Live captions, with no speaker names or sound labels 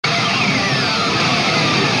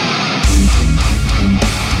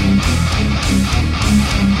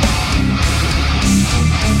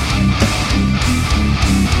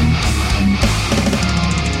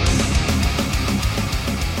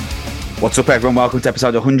What's up, everyone? Welcome to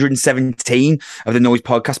episode 117 of the Noise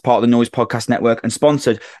Podcast, part of the Noise Podcast Network, and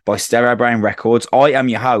sponsored by Stereo Brain Records. I am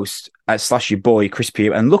your host, slash your boy, Chris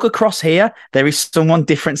Pugh. And look across here, there is someone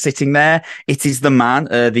different sitting there. It is the man,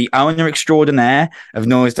 the owner extraordinaire of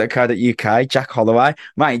Noise.co.uk, Jack Holloway.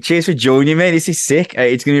 Mate, cheers for joining me. This is sick.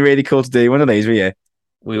 It's going to be really cool to do one of these with you.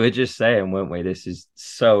 We were just saying, weren't we? This is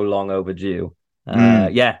so long overdue.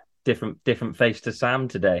 Yeah, different face to Sam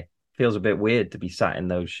today. Feels a bit weird to be sat in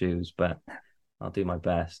those shoes, but I'll do my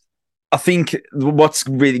best. I think what's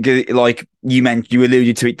really good, like you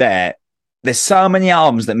alluded to it there. There's so many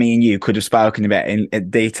albums that me and you could have spoken about in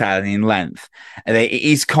detail and in length. And it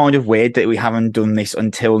is kind of weird that we haven't done this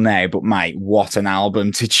until now. But mate, what an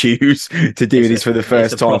album to choose to do this for the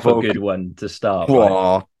first time. It's a proper good one to start.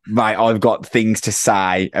 Whoa. Right? Mate, I've got things to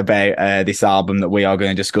say about this album that we are going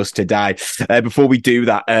to discuss today. Before we do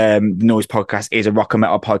that, the Noise Podcast is a rock and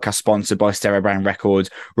metal podcast sponsored by Stereo Brain Records.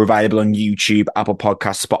 We're available on YouTube, Apple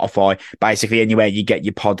Podcasts, Spotify. Basically, anywhere you get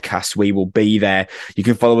your podcasts, we will be there. You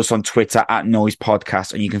can follow us on Twitter at Noise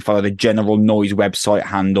Podcast, and you can follow the general Noise website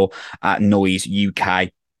handle at Noise UK.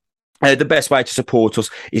 The best way to support us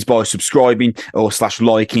is by subscribing or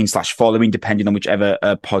 /liking /following, depending on whichever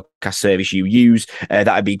podcast service you use.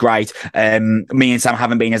 That would be great. Me and Sam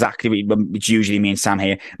haven't been as active. It's usually me and Sam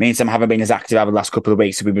here. Me and Sam haven't been as active over the last couple of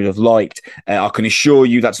weeks as we would have liked. I can assure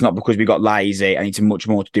you that's not because we got lazy, and it's much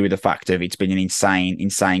more to do with the fact of it's been an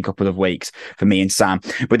insane couple of weeks for me and Sam.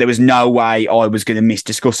 But there was no way I was going to miss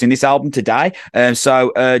discussing this album today.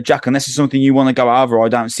 So, Jack, unless it's something you want to go over, I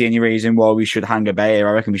don't see any reason why we should hang about here.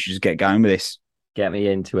 I reckon we should just get going with this. Get me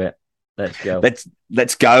into it. Let's go.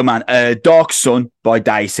 Let's go, man. Dark Sun by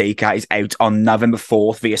Dayseeker is out on November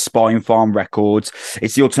 4th via Spinefarm Records.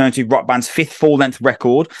 It's the alternative rock band's fifth full-length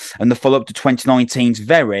record and the follow-up to 2019's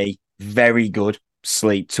very, very good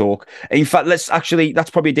Sleep Talk. In fact, that's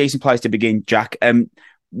probably a decent place to begin, Jack.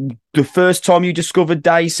 The first time you discovered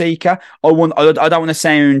Dayseeker, I don't want to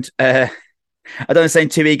sound I don't want to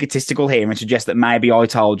sound too egotistical here and suggest that maybe I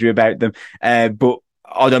told you about them, but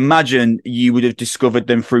I'd imagine you would have discovered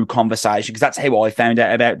them through conversation, because that's how I found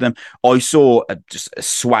out about them. I saw just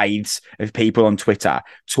swathes of people on Twitter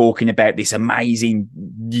talking about this amazing,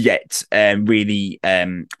 yet really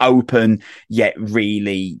open, yet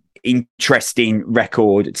really interesting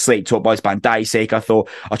record, Sleep Talk by this band Dayseeker. I thought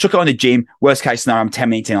I'll chuck it on the gym. Worst case scenario, I'm 10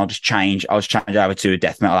 minutes in, I'll just change over to a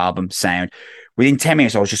death metal album sound. Within 10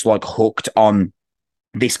 minutes, I was just like hooked on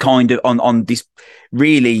this kind of on this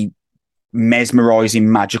really mesmerizing,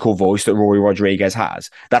 magical voice that Rory Rodriguez has.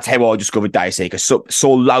 That's how I discovered Dayseeker. Saw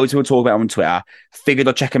loads of people talk about him on Twitter. Figured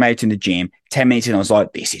I'd check him out in the gym. 10 minutes in, I was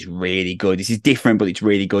like, this is really good. This is different, but it's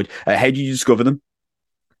really good. How did you discover them?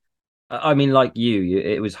 I mean, like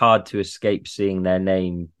it was hard to escape seeing their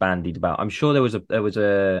name bandied about. I'm sure there was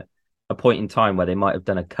a point in time where they might have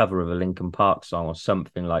done a cover of a Linkin Park song or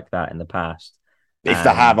something like that in the past. If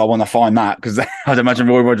they have, I want to find that, because I'd imagine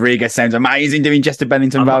Roy Rodriguez sounds amazing doing Chester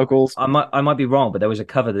Bennington vocals. I might be wrong, but there was a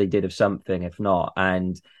cover they did of something, if not,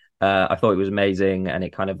 and I thought it was amazing, and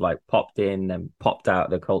it kind of like popped in and popped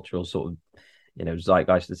out the cultural sort of,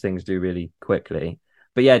 zeitgeist that things do really quickly.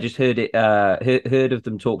 But yeah, just heard of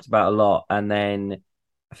them talked about a lot, and then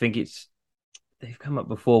I think they've come up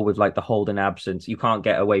before with like the Holden Absence. You can't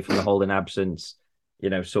get away from the Holden Absence,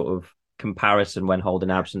 sort of comparison when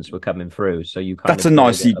Holden Absence were coming through, so you that's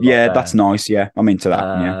nice. Yeah, I'm into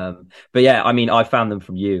that. But yeah, I mean, I found them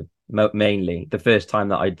from you mainly. The first time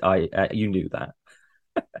that I you knew that.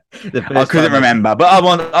 I couldn't remember, but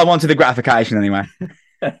I wanted the gratification anyway.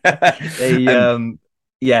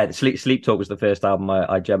 Sleep Talk was the first album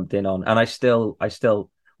I jumped in on, and I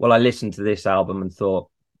listened to this album and thought,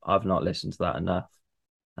 I've not listened to that enough.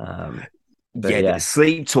 The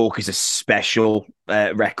Sleep Talk is a special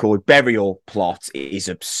record. Burial Plot is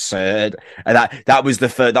absurd. And that was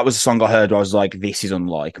the song I heard where I was like, this is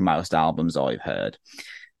unlike most albums I've heard.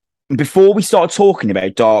 Before we start talking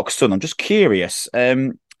about Dark Sun, I'm just curious. Do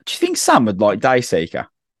you think Sam would like Dayseeker?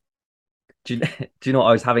 Do you know what?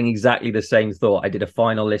 I was having exactly the same thought. I did a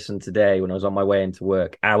final listen today when I was on my way into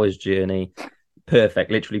work. Hour's journey.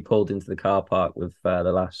 Perfect. Literally pulled into the car park with the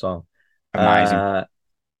last song. Amazing.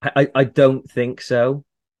 I don't think so.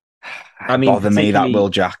 I mean, bother me that will,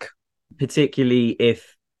 Jack. Particularly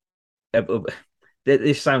if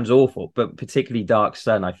this sounds awful, but particularly Dark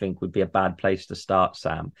Sun, I think would be a bad place to start,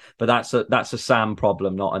 Sam. But that's a Sam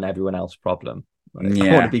problem, not an everyone else problem. Yeah.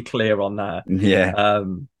 I want to be clear on that. Yeah.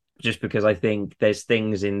 Just because I think there's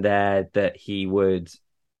things in there that he would,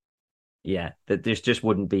 that this just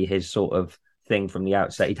wouldn't be his sort of thing from the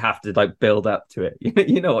outset. He'd have to like build up to it.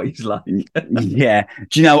 You know what he's like. Yeah.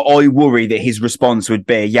 Do you know, I worry that his response would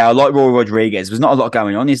be, yeah, I like Roy Rodriguez. There's not a lot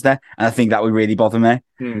going on, is there? And I think that would really bother me.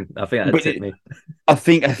 I think that'd tip me. I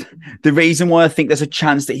think the reason why I think there's a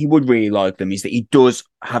chance that he would really like them is that he does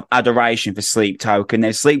have adoration for Sleep Token.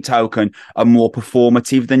 Now, Sleep Token are more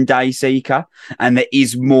performative than Dayseeker, and there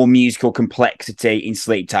is more musical complexity in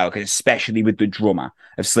Sleep Token, especially with the drummer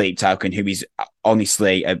of Sleep Token, who is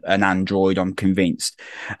honestly an android, I'm convinced.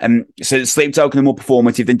 So Sleep Token are more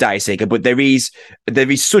performative than Dayseeker, but there is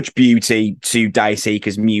such beauty to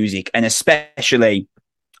Dayseeker's music, and especially,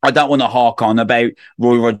 I don't want to hark on about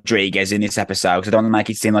Roy Rodriguez in this episode because I don't want to make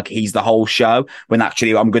it seem like he's the whole show. When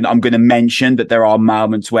actually, I'm going to mention that there are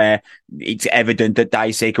moments where it's evident that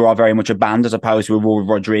Dayseeker are very much a band as opposed to a Roy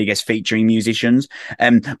Rodriguez featuring musicians.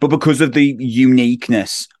 But because of the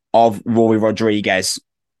uniqueness of Roy Rodriguez,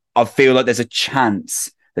 I feel like there's a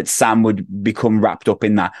chance that Sam would become wrapped up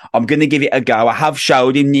in that. I'm going to give it a go. I have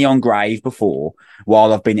showed him Neon Grave before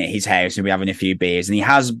while I've been at his house and we're having a few beers, and he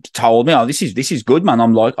has told me, "Oh, this is good, man. I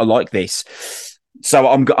like this." So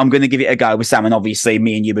I'm going to give it a go with Sam, and obviously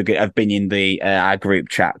me and you have been in the our group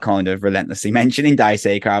chat, kind of relentlessly mentioning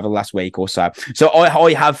Dayseeker over the last week or so. So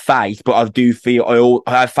I have faith, but I do feel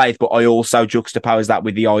I have faith, but I also juxtapose that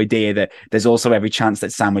with the idea that there's also every chance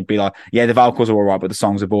that Sam would be like, "Yeah, the vocals are all right, but the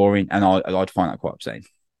songs are boring," and I'd find that quite upsetting.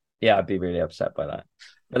 Yeah, I'd be really upset by that.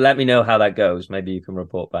 But let me know how that goes. Maybe you can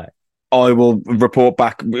report back. I will report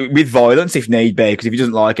back with violence if need be, because if he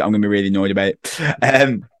doesn't like it, I'm going to be really annoyed about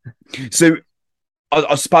it. So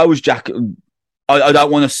I suppose, Jack, I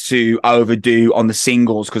don't want us to overdo on the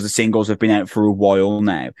singles because the singles have been out for a while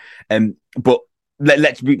now. But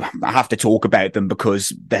I have to talk about them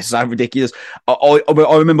because they're so ridiculous. I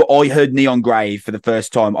remember I heard Neon Grave for the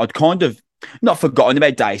first time. I'd kind of not forgotten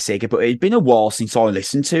about Dayseeker, but it'd been a while since I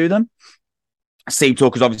listened to them. Sleep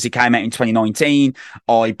Talkers obviously came out in 2019.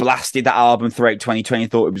 I blasted that album throughout 2020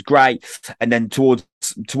 and thought it was great. And then towards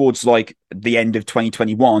like the end of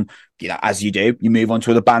 2021, you know, as you do, you move on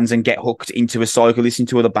to other bands and get hooked into a cycle, listening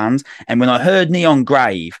to other bands. And when I heard Neon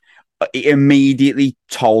Grave, it immediately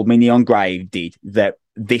told me, Neon Grave did, that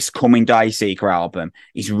this coming Dayseeker album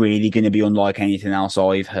is really going to be unlike anything else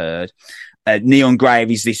I've heard. Neon Grave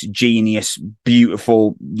is this genius,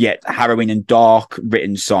 beautiful, yet harrowing and dark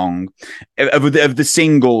written song. Of the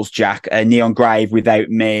singles, Jack, Neon Grave, Without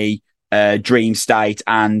Me, Dream State,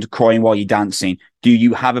 and Crying While You're Dancing, do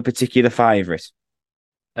you have a particular favourite?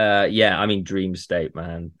 Yeah, I mean, Dream State,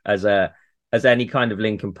 man. As any kind of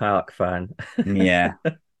Linkin Park fan. Yeah,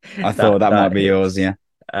 I thought that might be yours, yeah.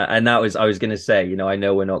 And I was going to say, you know, I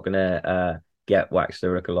know we're not going to get Wax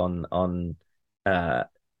Lyrical on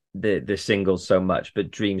the singles so much,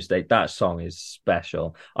 but Dream State, that song is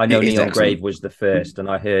special. I know Neon Grave was the first, and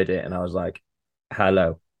I heard it and I was like,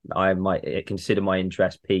 hello, I might consider my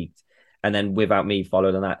interest peaked. And then Without Me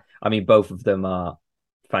followed on that. I mean, both of them are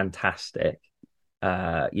fantastic.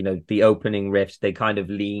 You know, the opening riffs, they kind of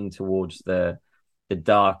lean towards the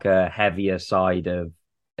darker, heavier side of,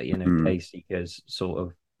 you know, Dayseeker's sort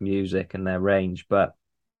of music and their range, but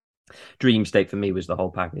Dream State for me was the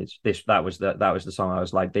whole package. That was the song I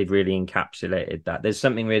was like, they've really encapsulated that. There's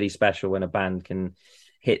something really special when a band can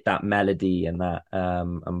hit that melody and that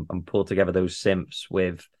and pull together those synths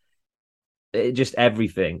with just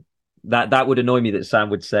everything. That would annoy me that Sam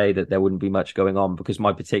would say that there wouldn't be much going on, because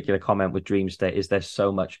my particular comment with Dream State is there's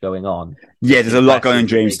so much going on. Yeah, there's a lot going on in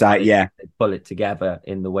Dream State. Yeah, they pull it together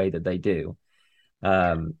in the way that they do.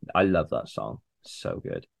 I love that song. So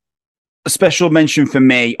good. A special mention for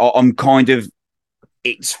me, I'm kind of,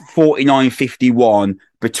 it's 49-51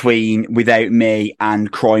 between Without Me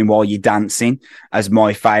and Crying While You're Dancing as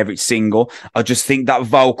my favourite single. I just think that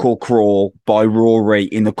vocal crawl by Rory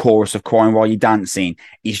in the chorus of Crying While You're Dancing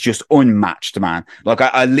is just unmatched, man. Like,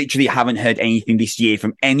 I literally haven't heard anything this year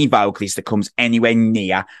from any vocalist that comes anywhere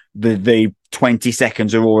near the 20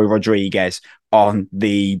 seconds of Rory Rodriguez on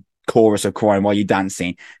the chorus of Crying While You're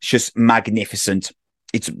Dancing. It's just magnificent.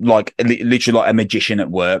 It's like literally like a magician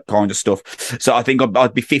at work kind of stuff. So I think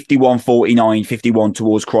I'd be 51-49, 51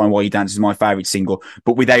 towards Crying While You Dance is my favourite single.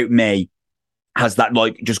 But Without Me has that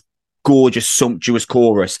like just gorgeous, sumptuous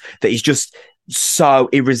chorus that is just so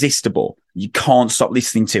irresistible. You can't stop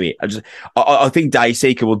listening to it. I think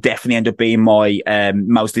Dayseeker will definitely end up being my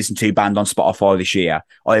most listened to band on Spotify this year.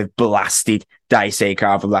 I have blasted Dayseeker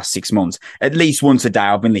over the last 6 months. At least once a day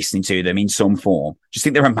I've been listening to them in some form. Just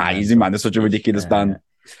think they're amazing, man. They're such a ridiculous band.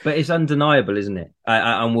 But it's undeniable, isn't it?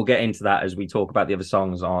 And we'll get into that as we talk about the other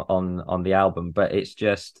songs on the album. But it's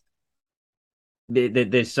just,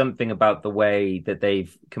 there's something about the way that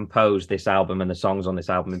they've composed this album and the songs on this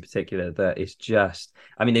album in particular that it's just,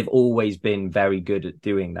 I mean, they've always been very good at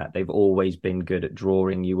doing that. They've always been good at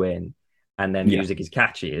drawing you in, and their Yeah. music is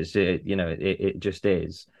catchy, as it just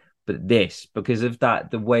is. But this, because of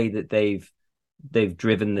that, the way that they've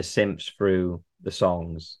driven the synths through the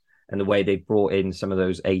songs and the way they've brought in some of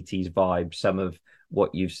those 80s vibes, some of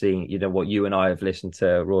what you've seen, what you and I have listened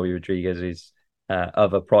to Rory Rodriguez's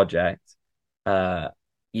other project, uh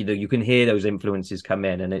you can hear those influences come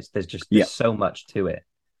in, and Yeah. there's so much to it.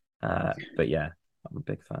 But yeah, I'm a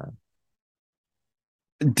big fan.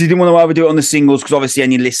 Didn't want to overdo it on the singles because obviously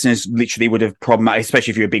any listeners literally would have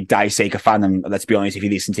especially if you're a big Daysacre fan, and let's be honest, if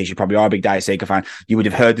you listen to this, you probably are a big Daysacre fan, you would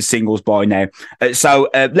have heard the singles by now. So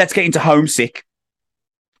let's get into Homesick.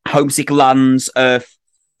 Homesick lands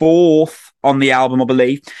fourth on the album, I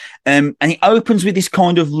believe. And it opens with this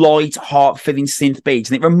kind of light, heart-filling synth beats.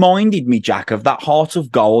 And it reminded me, Jack, of that Heart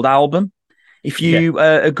of Gold album, if you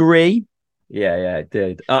agree. Yeah, it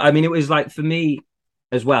did. I mean, it was like, for me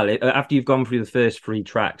as well, after you've gone through the first three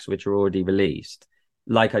tracks, which are already released,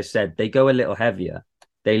 like I said, they go a little heavier.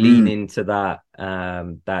 They lean into that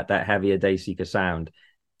that heavier Dayseeker sound.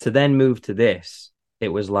 To then move to this, it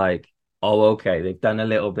was like, oh, okay, they've done a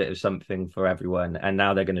little bit of something for everyone, and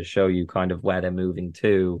now they're going to show you kind of where they're moving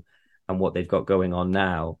to and what they've got going on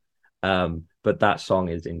now. But that song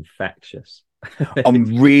is infectious.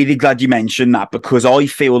 I'm really glad you mentioned that because I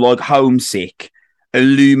feel like Homesick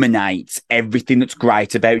illuminates everything that's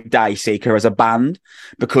great about Dayseeker as a band.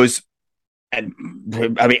 Because, I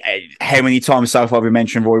mean, how many times so far we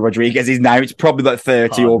mentioned Roy Rodriguez is now? It's probably like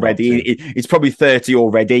 30 already. It's probably 30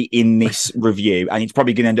 already in this review, and it's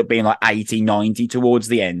probably going to end up being like 80, 90 towards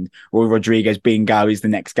the end. Roy Rodriguez bingo is the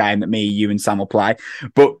next game that me, you, and Sam will play.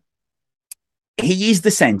 But he is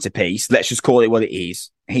the centerpiece. Let's just call it what it is.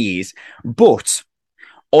 He is. But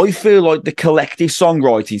I feel like the collective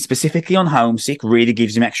songwriting, specifically on Homesick, really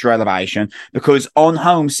gives him extra elevation because on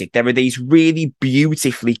Homesick, there are these really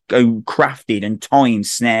beautifully crafted and timed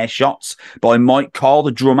snare shots by Mike Carl,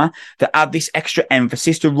 the drummer, that add this extra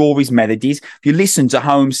emphasis to Rory's melodies. If you listen to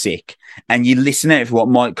Homesick and you listen out for what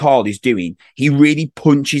Mike Carl is doing, he really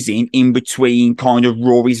punches in between kind of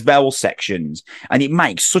Rory's vowel sections, and it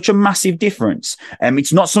makes such a massive difference.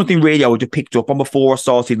 It's not something really I would have picked up on before I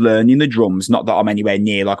started learning the drums. Not that I'm anywhere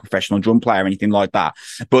near like a professional drum player or anything like that,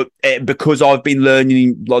 but because I've been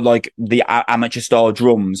learning like the amateur style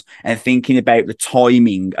drums and thinking about the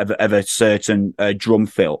timing of a certain drum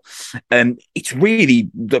fill, it's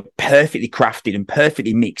really perfectly crafted and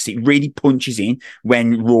perfectly mixed. It really punches in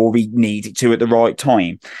when Rory needs it to at the right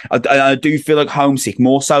time. I do feel like Homesick,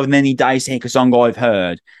 more so than any Daysacre song I've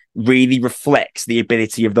heard, really reflects the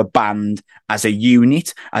ability of the band as a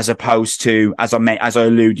unit, as opposed to, as I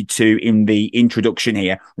alluded to in the introduction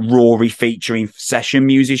here, Rory featuring session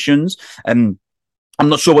musicians. I'm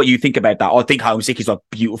not sure what you think about that. I think Homesick is like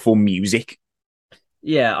beautiful music.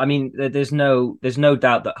 Yeah, I mean, there's no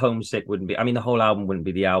doubt that Homesick wouldn't be. I mean, the whole album wouldn't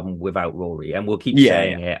be the album without Rory, and we'll keep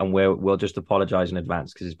saying it, and we'll just apologize in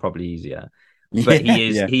advance because it's probably easier. But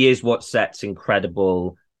he is what sets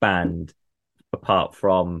Incredible Band apart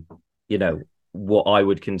from, what I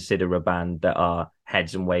would consider a band that are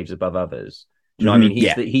heads and waves above others. Do you know what I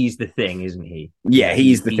mean? He's the thing, isn't he? Yeah,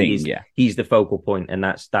 he's the thing. He's the focal point, and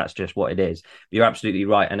that's just what it is. You're absolutely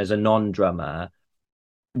right. And as a non-drummer,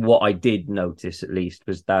 what I did notice at least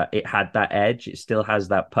was that it had that edge. It still has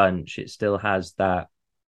that punch. It still has that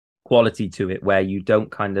quality to it where you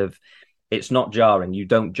don't it's not jarring. You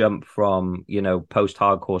don't jump from,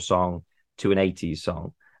 post-hardcore song to an 80s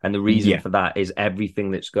song. And the reason for that is everything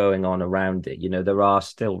that's going on around it. There are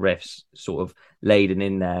still riffs sort of laden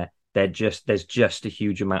in there. There's just a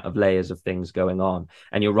huge amount of layers of things going on.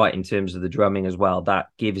 And you're right in terms of the drumming as well. That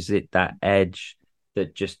gives it that edge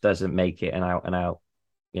that just doesn't make it an out and out,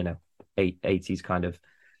 80s kind of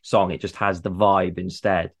song. It just has the vibe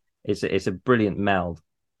instead. It's a brilliant meld.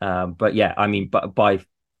 But yeah, I mean,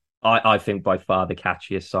 I think by far the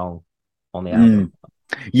catchiest song on the album.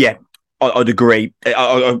 Yeah, I'd agree.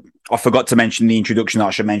 I forgot to mention the introduction that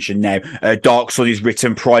I should mention now. Dark Sun is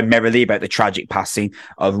written primarily about the tragic passing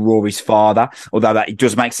of Rory's father, although that it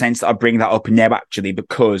does make sense that I bring that up now, actually,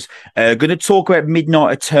 because I'm going to talk about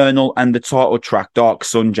Midnight Eternal and the title track, Dark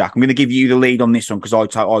Sun, Jack. I'm going to give you the lead on this one because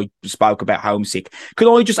I spoke about Homesick.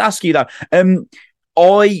 Could I just ask you, though,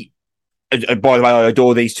 by the way, I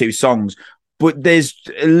adore these two songs, but there's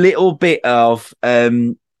a little bit of...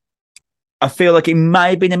 I feel like it may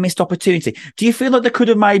have been a missed opportunity. Do you feel like they could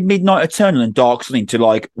have made Midnight Eternal and Dark Sun into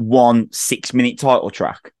like 1 6-minute title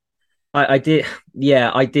track? I did,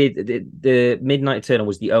 yeah, I did. The Midnight Eternal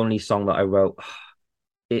was the only song that I wrote.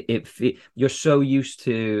 You're so used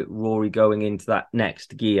to Rory going into that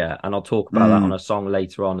next gear, and I'll talk about that on Mm, a song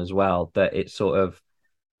later on as well. That it sort of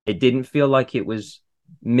it didn't feel like it was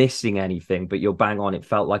missing anything, but you're bang on. It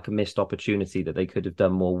felt like a missed opportunity that they could have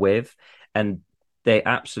done more with, and they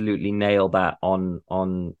absolutely nailed that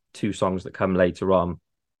on two songs that come later on.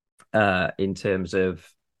 In terms of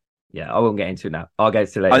yeah, I won't get into it now. I'll get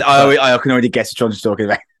to it later. But I can already guess what John's talking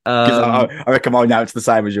about because um, I reckon mine now it's the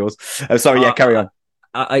same as yours. Sorry, yeah, carry I, on.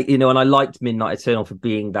 and I liked Midnight Eternal for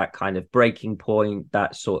being that kind of breaking point,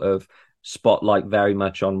 that sort of spotlight very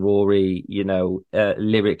much on Rory.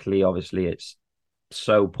 Lyrically, obviously, it's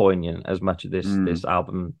so poignant as much of this Mm,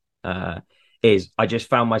 album is. I just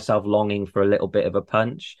found myself longing for a little bit of a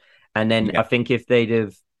punch, and then I yeah, think if they'd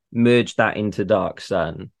have merged that into Dark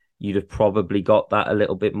Sun, you'd have probably got that a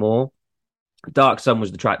little bit more. Dark Sun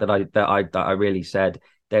was the track that I really said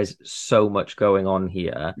there's so much going on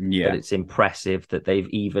here that yeah, it's impressive that they've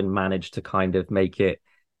even managed to kind of make it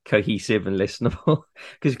cohesive and listenable.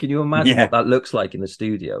 Because can you imagine yeah. what that looks like in the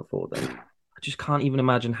studio for them? I just can't even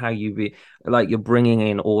imagine how you be like you're bringing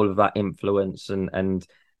in all of that influence and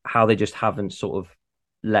how they just haven't sort of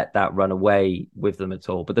let that run away with them at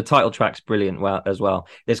all. But the title track's brilliant as well.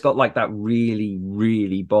 It's got like that really,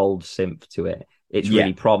 really bold synth to it. It's Yeah.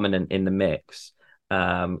 really prominent in the mix.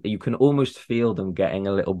 You can almost feel them getting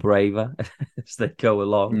a little braver as they go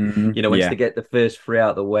along. Once Yeah. they get the first three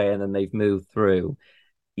out of the way and then they've moved through,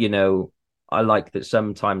 you know, I like that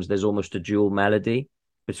sometimes there's almost a dual melody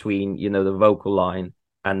between, the vocal line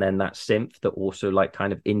and then that synth that also like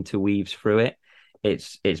kind of interweaves through it.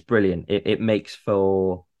 It's brilliant. It makes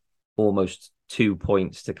for almost 2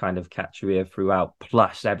 points to kind of catch your ear throughout,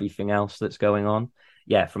 plus everything else that's going on.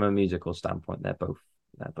 Yeah, from a musical standpoint, they're both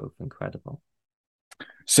incredible.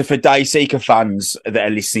 So for Dayseeker fans that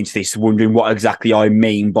are listening to this, wondering what exactly I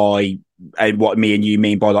mean by and what me and you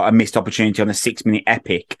mean by like a missed opportunity on a 6 minute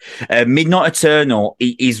epic, Midnight Eternal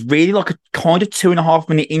is really like a kind of 2.5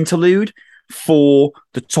 minute interlude for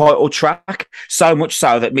the title track. So much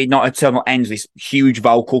so that Midnight Eternal ends this huge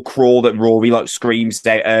vocal crawl that Rory like screams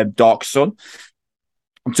out, Dark Sun.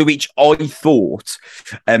 To which I thought,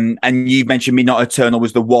 and you mentioned Midnight Eternal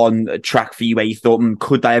was the one track for you where you thought,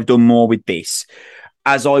 could they have done more with this?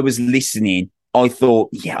 As I was listening, I thought,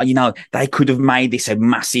 yeah, they could have made this a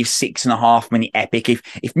massive 6.5 minute epic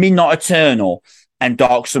if Midnight Eternal and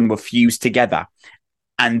Dark Sun were fused together.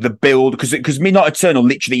 And the build, because Midnight Eternal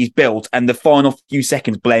literally is built, and the final few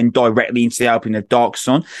seconds blend directly into the opening of Dark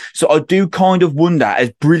Sun. So I do kind of wonder,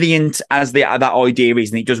 as brilliant as that idea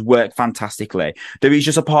is, and it does work fantastically, there is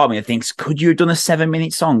just a part of me that thinks, could you have done a 7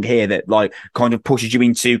 minute song here that like kind of pushes you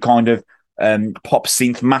into kind of pop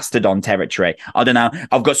synth mastodon territory? I don't know.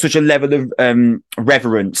 I've got such a level of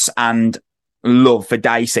reverence and love for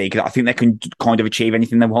Dayseeker because I think they can kind of achieve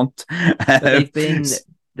anything they want. But they've been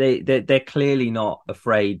they're clearly not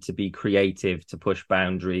afraid to be creative, to push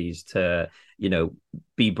boundaries, to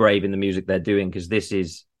be brave in the music they're doing, because this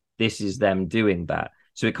is them doing that.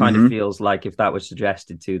 So it kind of feels like if that was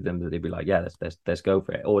suggested to them, that they'd be like, yeah, let's go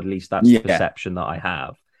for it, or at least that's the perception that I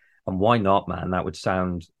have. And why not, man? That would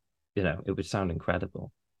sound, it would sound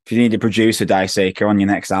incredible. If you need to produce a Dayseeker on your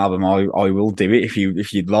next album, I will do it if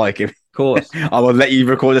you'd like. Of course. I will let you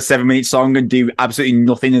record a 7 minute song and do absolutely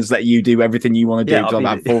nothing and let you do everything you want to do. Yeah, Because I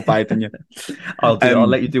have full faith in you. I'll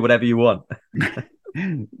let you do whatever you want.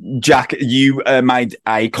 Jack, you made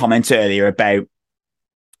a comment earlier about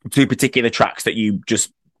two particular tracks that you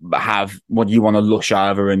just have what you want to lush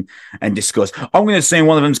over and discuss. I'm going to assume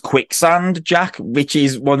one of them's Quicksand, Jack, which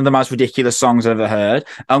is one of the most ridiculous songs I've ever heard.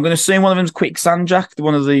 I'm going to assume one of them's Quicksand, Jack,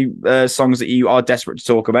 one of the songs that you are desperate to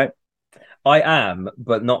talk about. I am,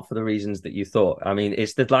 but not for the reasons that you thought. I mean,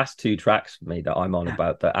 it's the last two tracks for me that I'm on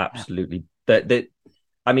about that absolutely that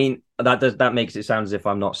I mean, that makes it sound as if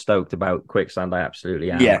I'm not stoked about Quicksand. I absolutely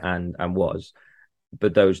am, Yeah. and was.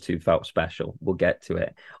 But those two felt special. We'll get to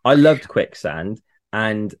it. I loved Quicksand,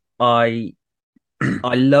 and I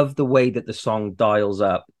love the way that the song dials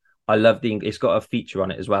up. I love it's got a feature on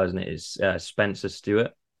it as well, isn't it? It's Spencer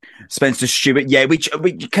Stewart. Spencer Stewart, yeah. Which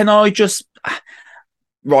can I just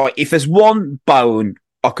right? If there's one bone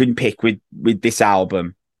I can pick with this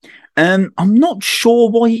album, I'm not sure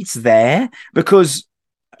why it's there because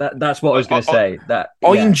that's what I was going to say.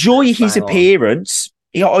 I enjoy his appearance.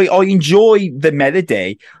 I enjoy the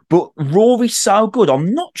melody, but Rory's so good.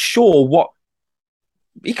 I'm not sure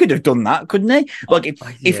He could have done that, couldn't he? Like if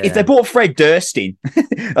they Yeah. brought Fred Durst in,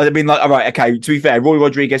 I'd been like, all right, okay. To be fair, Roy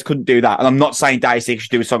Rodriguez couldn't do that, and I'm not saying Daisy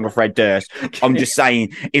should do a song with Fred Durst. I'm just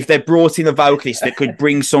saying if they brought in a vocalist that could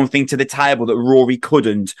bring something to the table that Rory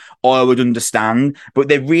couldn't, I would understand. But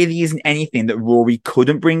there really isn't anything that Rory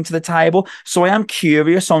couldn't bring to the table. So I am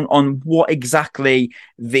curious on what exactly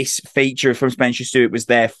this feature from Spencer Stewart was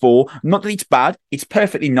there for. Not that it's bad; it's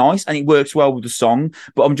perfectly nice and it works well with the song.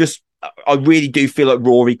 But I really do feel like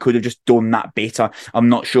Rory could have just done that bit. I'm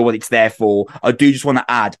not sure what it's there for. I do just want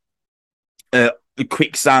to add,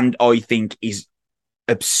 Quicksand, I think, is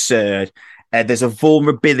absurd. There's a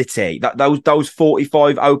vulnerability that those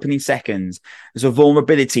 45 opening seconds. There's a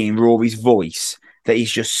vulnerability in Rory's voice that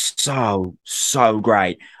is just so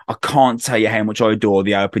great. I can't tell you how much I adore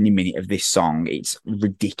the opening minute of this song. It's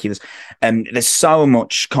ridiculous, and there's so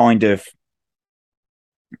much kind of,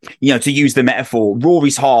 to use the metaphor,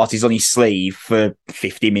 Rory's heart is on his sleeve for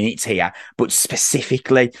 50 minutes here, but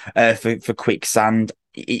specifically for Quicksand,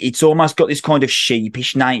 it's almost got this kind of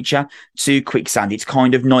sheepish nature to Quicksand. It's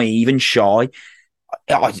kind of naive and shy.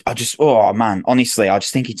 I just, oh man, honestly, I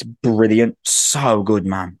just think it's brilliant. So good,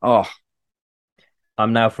 man. Oh,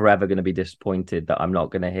 I'm now forever going to be disappointed that I'm not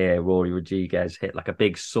going to hear Rory Rodriguez hit like a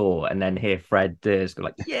big saw and then hear Fred Durst go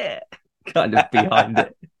like, yeah, kind of behind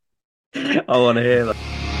it. I want to hear that.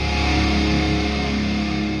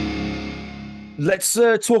 Let's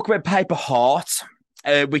talk about Paper Heart,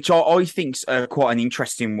 which I think's quite an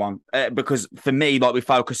interesting one, because for me, like, we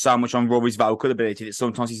focus so much on Rory's vocal ability that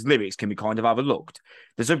sometimes his lyrics can be kind of overlooked.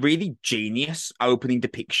 There's a really genius opening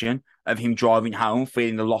depiction of him driving home,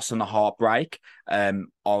 feeling the loss and the heartbreak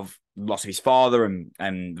of loss of his father,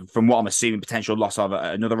 and from what I'm assuming, potential loss of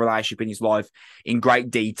another relationship in his life in great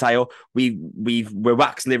detail. We're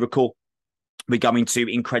wax lyrical. We go into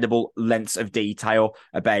incredible lengths of detail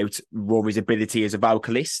about Rory's ability as a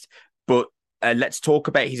vocalist, but let's talk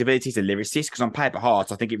about his ability as a lyricist, because on Paper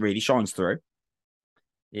Heart, I think it really shines through.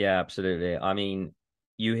 Yeah, absolutely. I mean,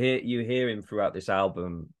 you hear him throughout this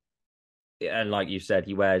album, and like you said,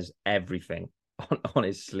 he wears everything on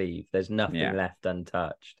his sleeve. There's nothing left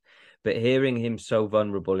untouched. But hearing him so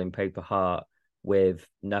vulnerable in Paper Heart with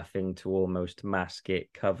nothing to almost mask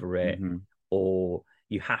it, cover it, or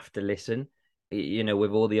you have to listen.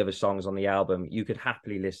 With all the other songs on the album, you could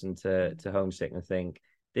happily listen to Homesick and think,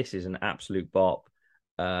 this is an absolute bop.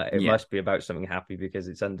 It must be about something happy because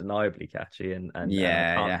it's undeniably catchy, and I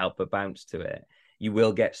can't help but bounce to it. You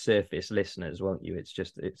will get surface listeners, won't you? It's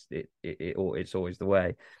just it's always the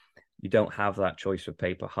way. You don't have that choice with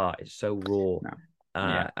Paper Heart. It's so raw,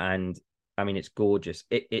 and I mean, it's gorgeous.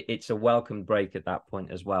 It's a welcome break at that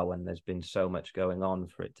point as well, when there's been so much going on,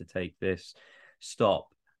 for it to take this stop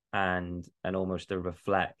and almost a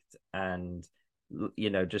reflect, and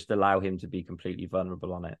just allow him to be completely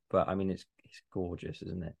vulnerable on it. But I mean, it's gorgeous,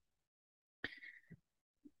 isn't it?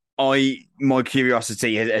 My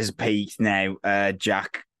curiosity has peaked now,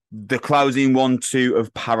 Jack. The closing 1-2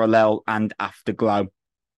 of Parallel and Afterglow.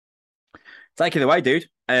 Take it away, dude.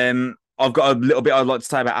 I've got a little bit I'd like to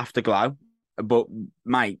say about Afterglow, but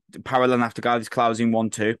mate, Parallel and Afterglow, this closing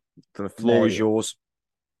 1-2. The floor is yours.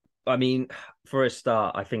 I mean, for a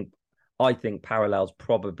start, I think Parallel's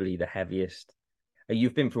probably the heaviest.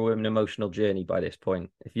 You've been through an emotional journey by this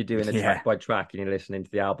point. If you're doing a track by track and you're listening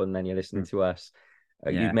to the album, then you're listening to us,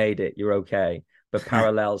 you've made it. You're okay. But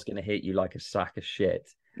Parallel's going to hit you like a sack of shit.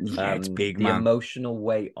 It's big, the man. emotional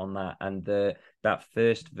weight on that, and that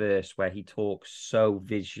first verse where he talks so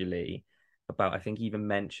visually about, I think he even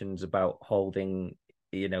mentions about holding,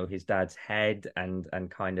 his dad's head, and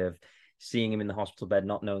kind of seeing him in the hospital bed,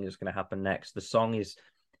 not knowing what's going to happen next. The song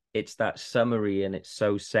it's that summary, and it's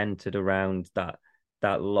so centered around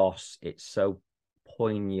that loss. It's so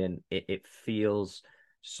poignant. It feels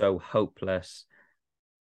so hopeless.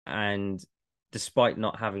 And despite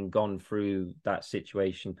not having gone through that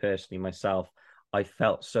situation personally myself, I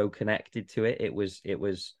felt so connected to it.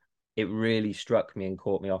 It really struck me and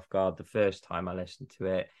caught me off guard the first time I listened to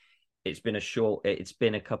it. It's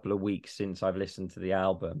been a couple of weeks since I've listened to the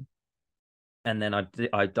album. And then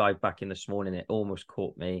I dived back in this morning. It almost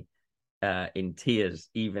caught me in tears,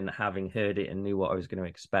 even having heard it and knew what I was going to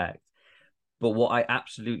expect. But what I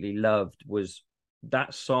absolutely loved was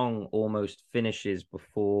that song almost finishes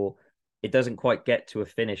before it doesn't quite get to a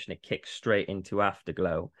finish, and it kicks straight into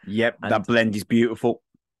Afterglow. Yep, that blend is beautiful.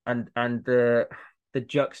 And the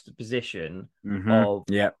juxtaposition of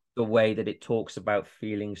the way that it talks about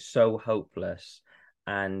feeling so hopeless,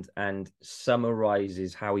 and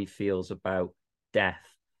summarizes how he feels about death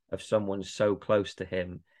of someone so close to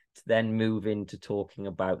him, to then move into talking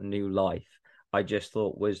about new life, I just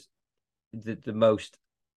thought was the most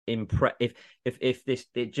if this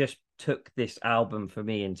it just took this album for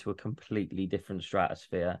me into a completely different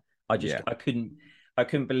stratosphere. Yeah. I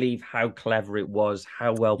couldn't believe how clever it was,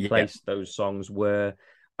 how well Yeah. placed those songs were.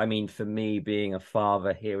 I mean, for me, being a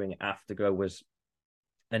father, hearing Afterglow was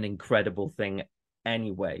an incredible thing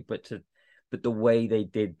anyway. But the way they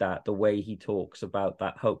did that, the way he talks about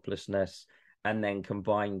that hopelessness, and then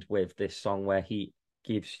combined with this song where he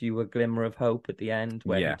gives you a glimmer of hope at the end,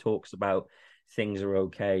 where he Yeah. talks about things are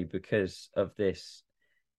okay because of this,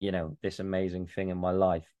 this amazing thing in my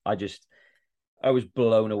life. I was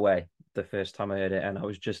blown away the first time I heard it, and I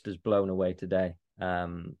was just as blown away today.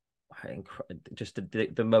 Just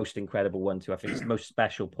the most incredible one too. I think it's the most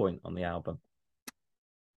special point on the album.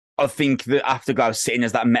 I think that Afterglow sitting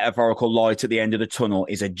as that metaphorical light at the end of the tunnel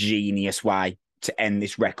is a genius way to end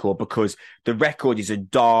this record, because the record is a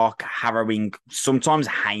dark, harrowing, sometimes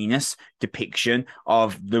heinous depiction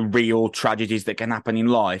of the real tragedies that can happen in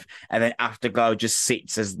life. And then Afterglow just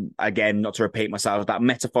sits as, again, not to repeat myself, that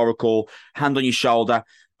metaphorical hand on your shoulder.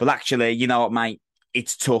 But actually, you know what, mate?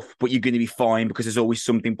 It's tough, but you're going to be fine because there's always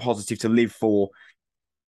something positive to live for.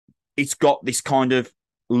 It's got this kind of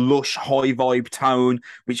lush, high vibe tone,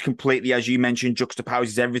 which completely, as you mentioned,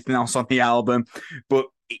 juxtaposes everything else on the album. But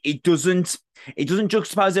it doesn't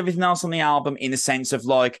juxtapose everything else on the album in the sense of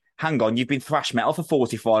like, hang on, you've been thrash metal for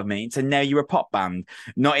 45 minutes and now you're a pop band.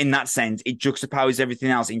 Not in that sense. It juxtaposes everything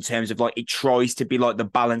else in terms of like, it tries to be like the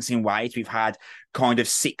balancing weight. We've had kind of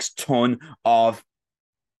 6 ton of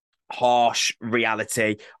harsh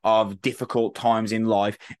reality of difficult times in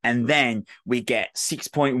life, and then we get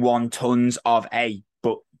 6.1 tons of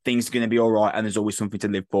but things are going to be all right and there's always something to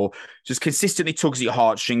live for. Just consistently tugs at your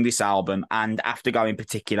heartstring, this album, and Afterglow in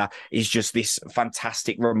particular is just this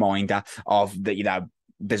fantastic reminder of that,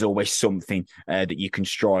 there's always something that you can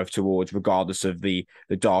strive towards, regardless of the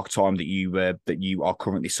dark time that you are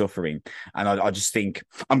currently suffering. And I just think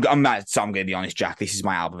I'm going to be honest, Jack. This is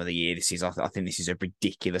my album of the year. I think this is a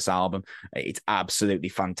ridiculous album. It's absolutely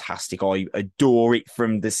fantastic. I adore it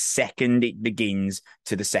from the second it begins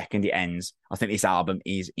to the second it ends. I think this album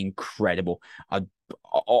is incredible. I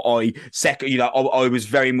was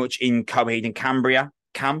very much in Coheed and Cambria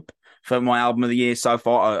camp for my album of the year so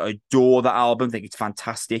far. I adore that album. I think it's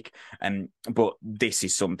fantastic. But this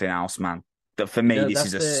is something else, man. That for me, this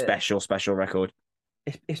is a special record.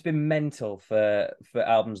 It's been mental for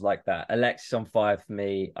albums like that. Alexisonfire for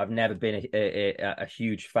me, I've never been a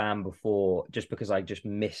huge fan before, just because I just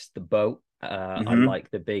missed the boat. I like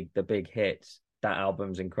the big hits. That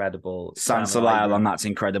album's incredible. Sans Soleil, and that's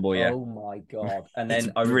incredible. Yeah. Oh my god! And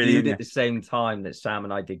then I reviewed it at the same time that Sam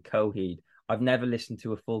and I did Coheed. I've never listened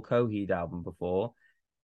to a full Coheed album before.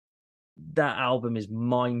 That album is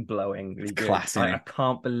mind-blowingly good. Classic. I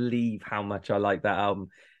can't believe how much I like that album.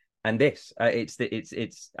 And it's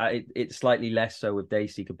slightly less so with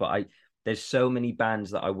Dayseeker, but there's so many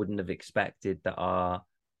bands that I wouldn't have expected that are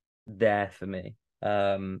there for me.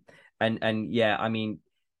 And yeah, I mean,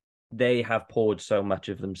 they have poured so much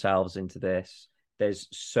of themselves into this. There's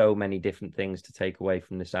so many different things to take away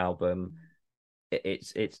from this album.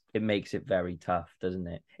 It makes it very tough, doesn't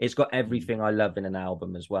it? It's got everything I love in an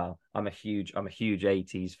album as well. I'm a huge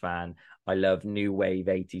 80s fan. I love new wave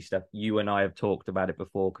 80s stuff. You and I have talked about it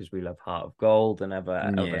before because we love Heart of Gold and other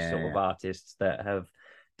sort of artists that have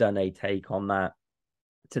done a take on that.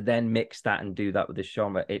 To then mix that and do that with this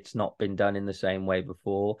genre, it's not been done in the same way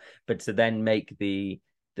before. But to then make the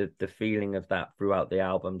feeling of that throughout the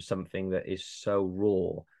album something that is so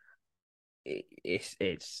raw,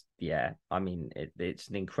 it's yeah, I mean, it's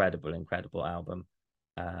an incredible album.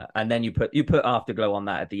 And then you put Afterglow on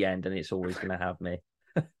that at the end and it's always going to have me.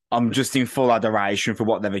 I'm just in full adoration for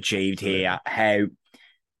what they've achieved here. How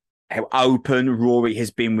open Rory has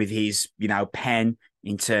been with his pen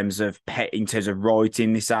in terms of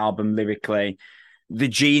writing this album lyrically. The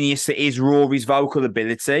genius that is Rory's vocal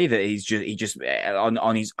ability, that he just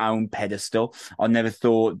on his own pedestal. I never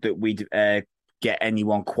thought that we'd get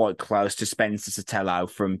anyone quite close to Spencer Sotelo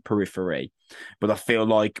from Periphery. But I feel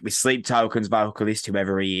like with Sleep Token's vocalist,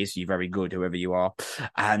 whoever he is, you're very good, whoever you are.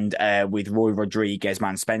 And with Roy Rodriguez,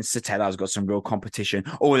 man, Spencer Sotelo's got some real competition.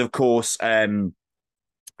 Or, of course, Jared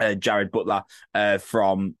Butler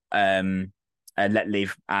from Let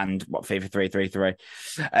Live and Fever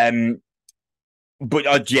 333. But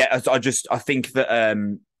I think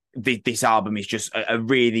that this album is just a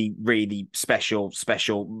really, really special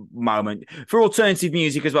moment for alternative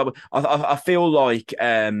music as well. I feel like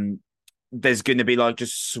there's going to be like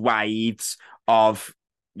just swathes of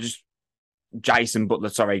just Jason Butler,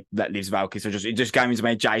 sorry, that lives Valky. So it just came into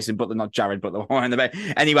my Jason Butler, not Jared Butler.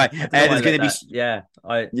 Anyway, there's going to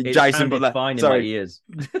be Jason Butler. Fine in my ears.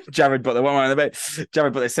 Jared Butler. What am I on about?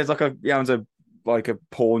 Jared Butler. It sounds like a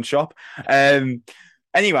pawn shop.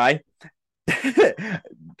 Anyway,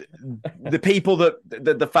 the people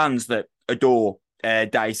the fans that adore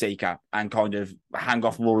Dayseeker and kind of hang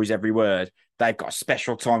off Rory's every word, they've got a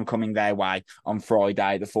special time coming their way on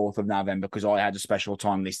Friday, the 4th of November, because I had a special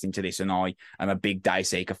time listening to this, and I am a big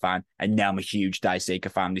Dayseeker fan, and now I'm a huge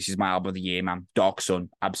Dayseeker fan. This is my album of the year, man. Dark Sun,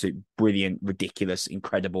 absolute brilliant, ridiculous,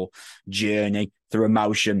 incredible journey through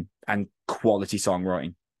emotion and quality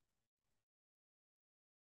songwriting.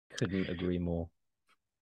 Couldn't agree more.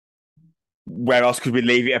 Where else could we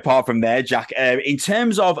leave it apart from there, Jack? In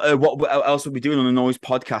terms of what else we'll be doing on the Noise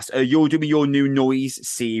podcast, you're doing your new Noise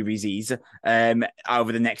series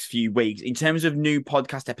over the next few weeks. In terms of new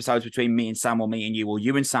podcast episodes between me and Sam, or me and you, or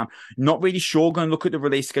you and Sam, not really sure. Going to look at the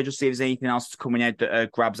release schedule, see if there's anything else coming out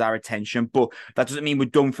that grabs our attention. But that doesn't mean we're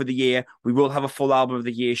done for the year. We will have a full album of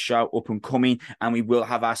the year show up and coming, and we will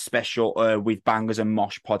have our special with Bangers and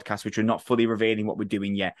Mosh podcast, which we're not fully revealing what we're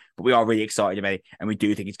doing yet, but we are really excited about it, and we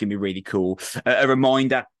do think it's going to be really cool. A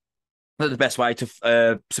reminder that the best way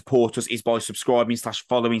to support us is by subscribing /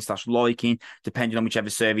 following / liking, depending on whichever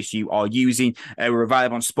service you are using. We're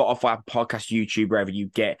available on Spotify, podcast, YouTube, wherever you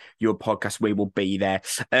get your podcast. We will be there.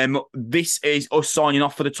 This is us signing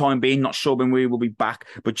off for the time being. Not sure when we will be back,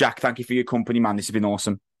 but Jack, thank you for your company, man. This has been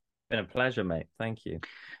awesome. Been a pleasure, mate. Thank you.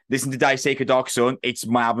 Listen to Dayseeker, Dark Sun. It's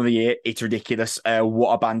my album of the year. It's ridiculous.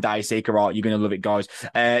 What a band Dayseeker are. You're going to love it, guys.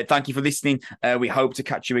 Thank you for listening. We hope to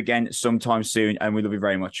catch you again sometime soon, and we love you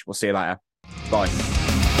very much. We'll see you later.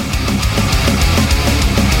 Bye.